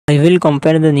I will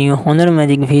compare the new Honor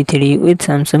Magic V3 with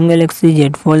Samsung Galaxy Z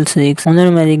Fold 6. Honor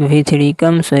Magic V3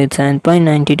 comes with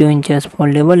 7.92 inches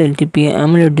foldable LTPA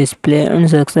AMOLED display and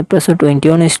success ratio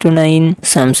 21:9.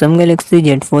 Samsung Galaxy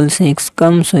Z Fold 6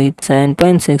 comes with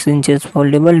 7.6 inches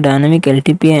foldable dynamic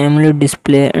LTPA AMOLED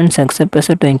display and success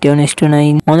ratio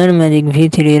 21:9. Honor Magic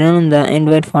V3 run on the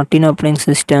Android 14 operating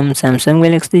system. Samsung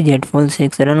Galaxy Z Fold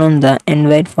 6 run on the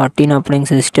Android 14 operating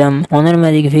system. Honor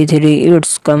Magic V3 it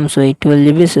comes with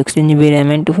 12GB 16GB RAM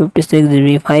and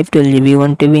 256GB 512GB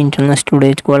 1TB internal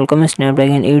storage. Qualcomm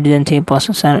Snapdragon 8 Gen 3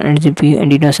 processor and GPU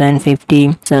Adreno 750.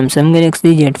 Samsung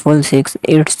Galaxy Z Fold 6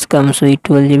 it comes with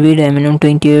 12GB RAM and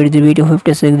 28GB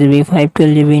 256GB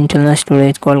 512GB internal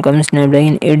storage. Qualcomm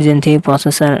Snapdragon 8 Gen 3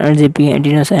 processor and GPU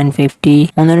Adreno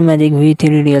 750. Honor Magic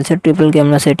V3 real set triple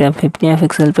camera setup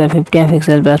 50MP plus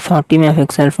 50MP plus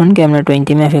 40MP front camera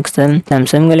 20MP.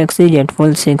 Samsung Galaxy Z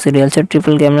Fold 6 real set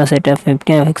triple camera setup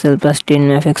 50MP plus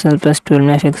 10MP plus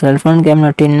 12MP front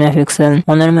camera 10MP.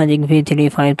 Honor Magic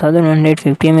V3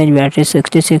 5150 mAh battery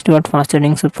 66W fast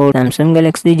charging support. Samsung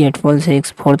Galaxy Z Fold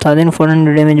 6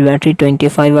 4400 mAh battery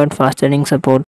 25W fast charging support.